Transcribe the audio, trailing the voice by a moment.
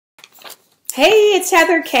Hey, it's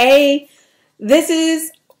Heather K. This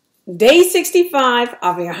is day 65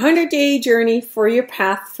 of your 100-day journey for your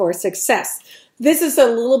path for success. This is a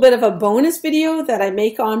little bit of a bonus video that I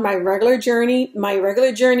make on my regular journey. My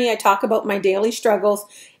regular journey, I talk about my daily struggles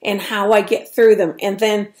and how I get through them. And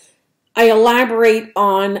then I elaborate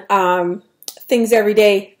on things every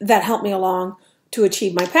day that help me along to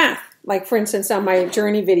achieve my path. Like, for instance, on my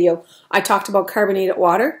journey video, I talked about carbonated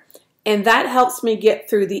water. And that helps me get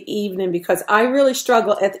through the evening because I really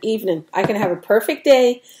struggle at the evening. I can have a perfect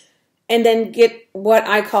day and then get what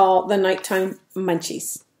I call the nighttime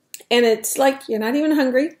munchies. And it's like you're not even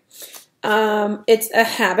hungry. It's a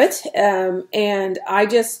habit. And I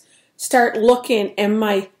just start looking, and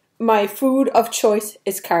my food of choice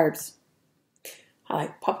is carbs. I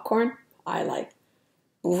like popcorn. I like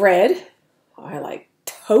bread. I like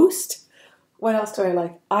toast. What else do I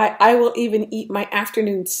like? I will even eat my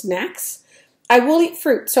afternoon snacks. I will eat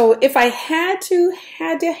fruit. So if I had to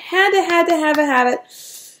have a habit,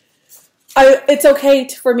 it's okay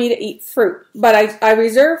for me to eat fruit. But I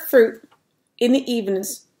reserve fruit in the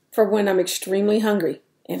evenings for when I'm extremely hungry.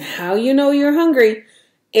 And how you know you're hungry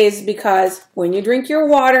is because when you drink your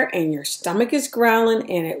water and your stomach is growling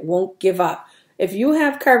and it won't give up. If you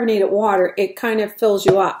have carbonated water, it kind of fills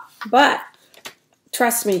you up. But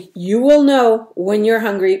trust me, you will know when you're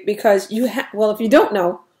hungry because if you don't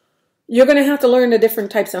know, you're going to have to learn the different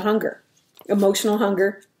types of hunger. Emotional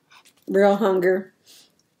hunger, real hunger,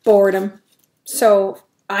 boredom. So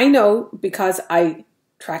I know because I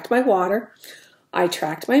tracked my water, I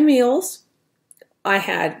tracked my meals, I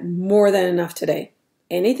had more than enough today.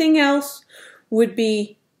 Anything else would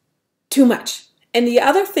be too much. And the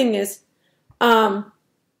other thing is,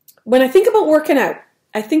 when I think about working out,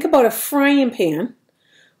 I think about a frying pan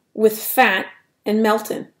with fat and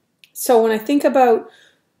melting. So when I think about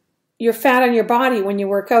your fat on your body, when you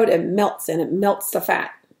work out, it melts and it melts the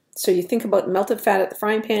fat. So you think about melted fat at the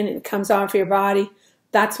frying pan and it comes off your body.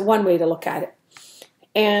 That's one way to look at it.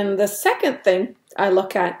 And the second thing I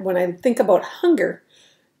look at when I think about hunger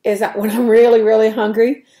is that when I'm really, really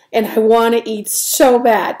hungry and I want to eat so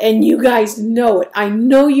bad, and you guys know it. I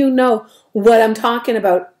know you know what I'm talking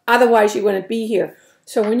about. Otherwise, you wouldn't be here.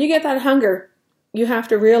 So when you get that hunger, you have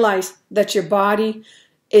to realize that your body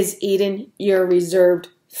is eating your reserved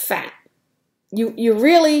fat. You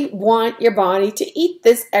really want your body to eat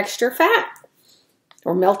this extra fat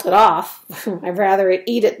or melt it off. I'd rather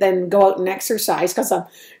eat it than go out and exercise because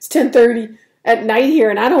it's 10:30 at night here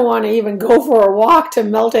and I don't want to even go for a walk to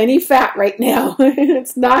melt any fat right now.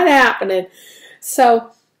 It's not happening.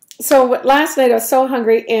 So last night I was so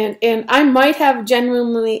hungry and I might have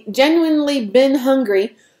genuinely been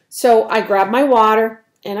hungry. So I grabbed my water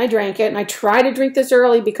and I drank it, and I try to drink this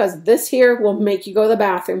early because this here will make you go to the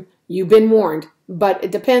bathroom. You've been warned, but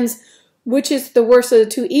it depends which is the worst of the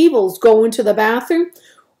two evils, going to the bathroom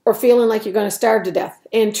or feeling like you're going to starve to death.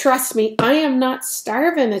 And trust me, I am not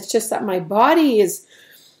starving. It's just that my body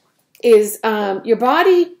your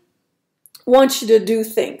body wants you to do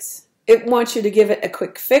things. It wants you to give it a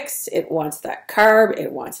quick fix. It wants that carb.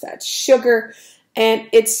 It wants that sugar. And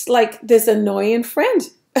it's like this annoying friend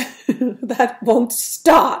that won't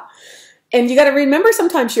stop. And you got to remember,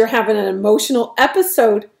 sometimes you're having an emotional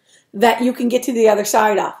episode that you can get to the other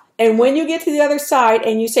side of. And when you get to the other side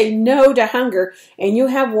and you say no to hunger and you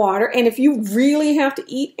have water, and if you really have to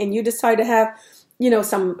eat and you decide to have,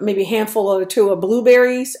 some maybe a handful or two of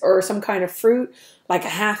blueberries or some kind of fruit, like a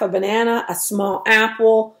half a banana, a small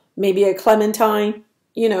apple, maybe a clementine,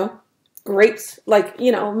 grapes, like,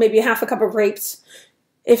 maybe half a cup of grapes.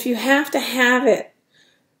 If you have to have it,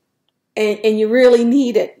 and you really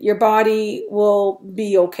need it, your body will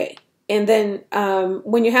be okay. And then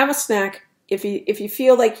when you have a snack, if you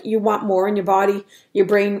feel like you want more and your body, your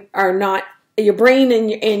brain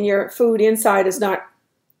and your food inside is not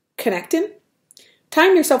connecting,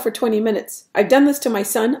 time yourself for 20 minutes. I've done this to my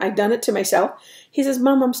son. I've done it to myself. He says,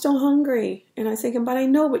 "Mom, I'm still hungry." And I was thinking, but I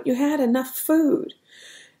know, but you had enough food.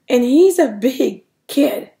 And he's a big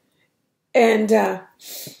kid. And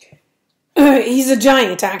he's a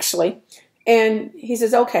giant, actually. And he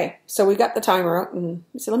says, "Okay." So we got the timer out, and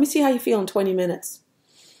he said, "Let me see how you feel in 20 minutes.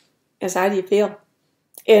 I said, "How do you feel?"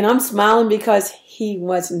 And I'm smiling because he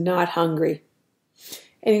was not hungry.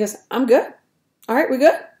 And he goes, "I'm good." "All right, we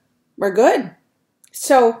good?" "We're good."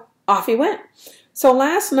 So off he went. So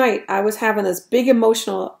last night I was having this big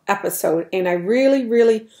emotional episode, and I really,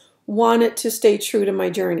 really wanted to stay true to my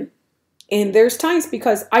journey. And there's times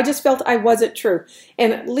because I just felt I wasn't true.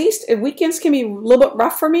 And at least if weekends can be a little bit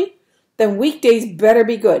rough for me, then weekdays better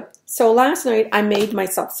be good. So last night I made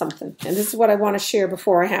myself something. And this is what I want to share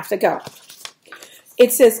before I have to go.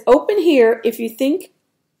 it says open here if you think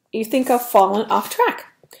I've fallen off track.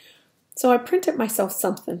 So I printed myself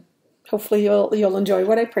something. Hopefully you'll enjoy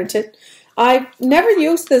what I printed. I've never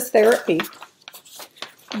used this therapy,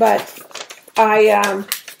 but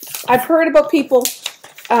I've heard about people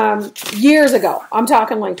years ago, I'm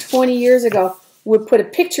talking like 20 years ago, would put a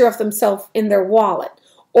picture of themselves in their wallet,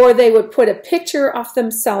 or they would put a picture of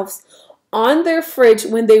themselves on their fridge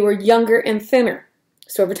when they were younger and thinner.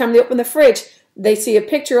 So every time they open the fridge, they see a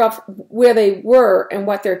picture of where they were and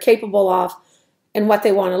what they're capable of and what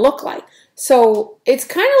they want to look like. So it's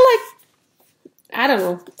kind of like, I don't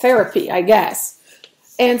know, therapy, I guess.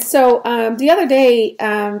 And so the other day,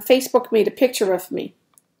 Facebook made a picture of me.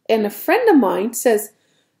 And a friend of mine says,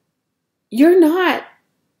 you're not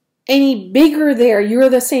any bigger there. You're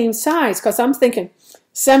the same size. Because I'm thinking,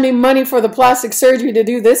 send me money for the plastic surgery to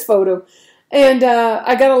do this photo. And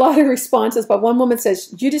I got a lot of responses. But one woman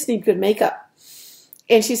says, you just need good makeup.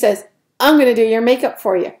 And she says, I'm going to do your makeup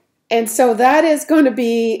for you. And so that is going to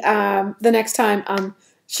be the next time.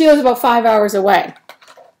 She lives about 5 hours away.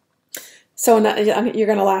 So you're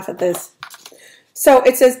going to laugh at this. So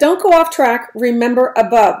it says, don't go off track, remember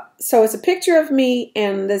above. So it's a picture of me,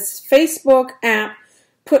 and this Facebook app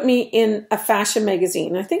put me in a fashion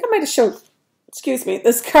magazine. I think I might have showed, excuse me,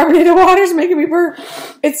 this carbonated water is making me burp.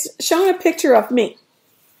 It's showing a picture of me.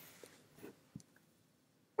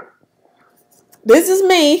 This is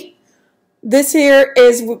me. This here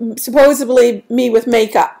is supposedly me with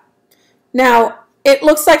makeup. Now, it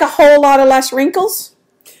looks like a whole lot of less wrinkles,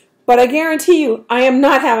 but I guarantee you, I am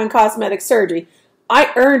not having cosmetic surgery.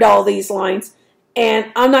 I earned all these lines,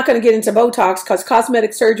 and I'm not going to get into Botox because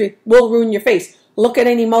cosmetic surgery will ruin your face. Look at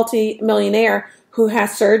any multi-millionaire who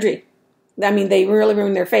has surgery. I mean, they really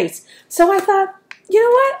ruin their face. So I thought, you know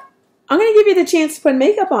what? I'm going to give you the chance to put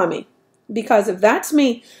makeup on me because if that's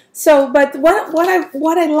me. So, but what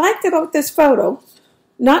I liked about this photo,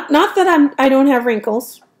 not that I don't have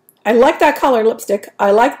wrinkles. I like that color lipstick.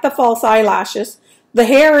 I like the false eyelashes. The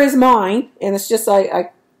hair is mine, and it's just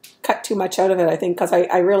I cut too much out of it, I think, because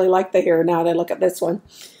I really like the hair now that I look at this one.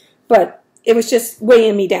 But it was just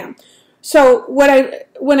weighing me down. So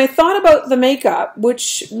when I thought about the makeup,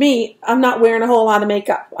 which I'm not wearing a whole lot of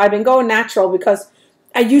makeup. I've been going natural because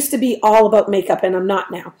I used to be all about makeup, and I'm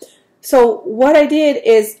not now. So what I did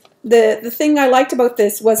is, the thing I liked about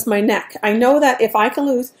this was my neck. I know that if I can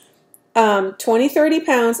lose 20, 30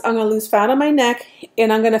 pounds, I'm going to lose fat on my neck,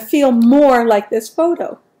 and I'm going to feel more like this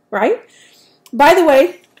photo, right? By the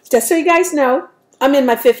way, just so you guys know, I'm in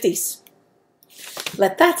my 50s.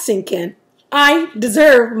 Let that sink in. I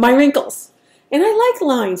deserve my wrinkles. And I like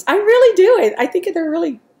lines. I really do. I think they're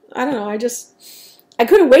really, I don't know, I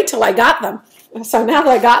couldn't wait till I got them. So now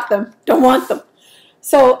that I got them, don't want them.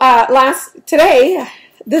 So today,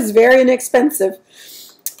 this is very inexpensive.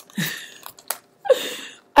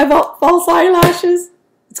 I bought false eyelashes.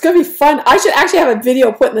 It's going to be fun. I should actually have a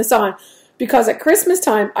video putting this on because at Christmas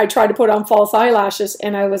time, I tried to put on false eyelashes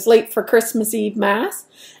and I was late for Christmas Eve Mass.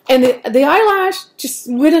 And the eyelash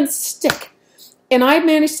just wouldn't stick. And I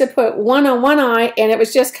managed to put one on one eye and it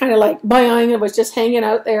was just kind of like my eye was just hanging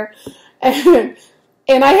out there. And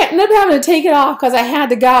I ended up having to take it off because I had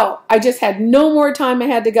to go. I just had no more time. I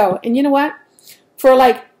had to go. And you know what? For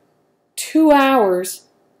like 2 hours,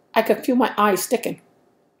 I could feel my eye sticking.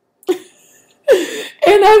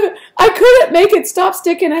 And I couldn't make it stop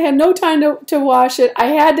sticking. I had no time to wash it. I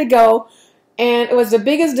had to go. And it was the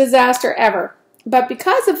biggest disaster ever. But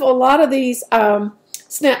because of a lot of these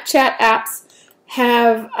Snapchat apps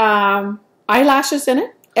have eyelashes in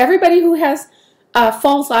it, everybody who has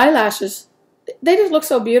false eyelashes, they just look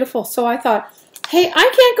so beautiful. So I thought, hey,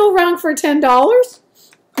 I can't go wrong for $10.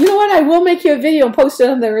 You know what? I will make you a video and post it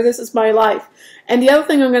under This Is My Life. And the other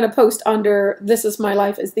thing I'm going to post under This Is My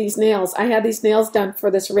Life is these nails. I had these nails done for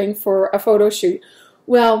this ring for a photo shoot.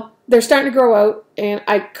 Well, they're starting to grow out, and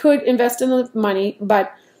I could invest in the money,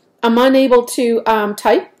 but I'm unable to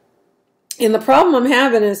type. And the problem I'm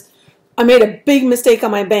having is I made a big mistake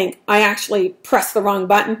on my bank. I actually pressed the wrong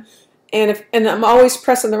button. And I'm always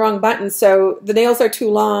pressing the wrong button, so the nails are too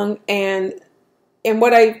long. And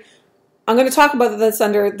what I'm going to talk about this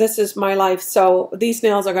under This Is My Life. So these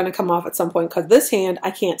nails are going to come off at some point because this hand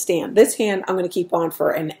I can't stand. This hand I'm going to keep on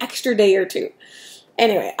for an extra day or two.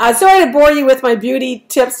 Anyway, I'm sorry to bore you with my beauty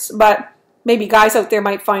tips, but maybe guys out there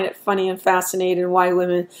might find it funny and fascinating why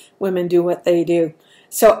women do what they do.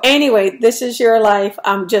 So anyway, this is your life.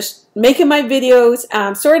 I'm just making my videos.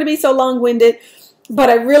 I'm sorry to be so long-winded. But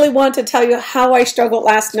I really want to tell you how I struggled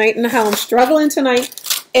last night and how I'm struggling tonight.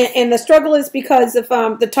 And the struggle is because of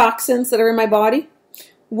the toxins that are in my body.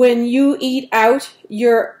 When you eat out,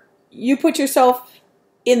 you put yourself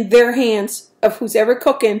in their hands of who's ever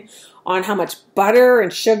cooking on how much butter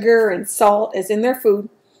and sugar and salt is in their food.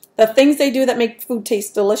 The things they do that make food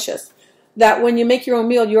taste delicious. That when you make your own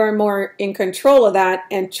meal, you are more in control of that.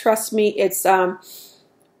 And trust me, it's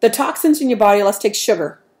the toxins in your body. Let's take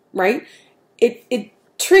sugar, right? It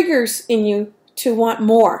triggers in you to want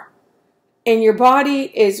more. And your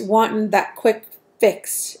body is wanting that quick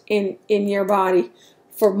fix in your body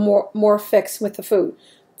for more fix with the food.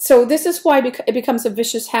 So this is why it becomes a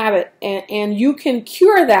vicious habit. And you can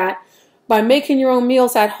cure that by making your own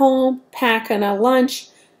meals at home, packing a lunch,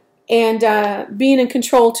 and being in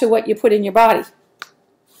control to what you put in your body.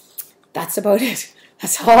 That's about it.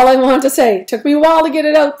 That's all I want to say. It took me a while to get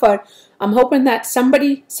it out, but I'm hoping that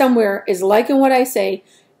somebody somewhere is liking what I say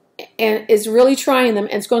and is really trying them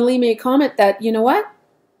and is going to leave me a comment that, you know what?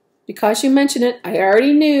 Because you mentioned it, I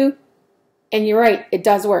already knew, and you're right, it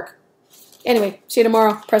does work. Anyway, see you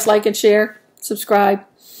tomorrow. Press like and share, subscribe,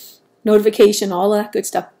 notification, all that good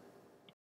stuff.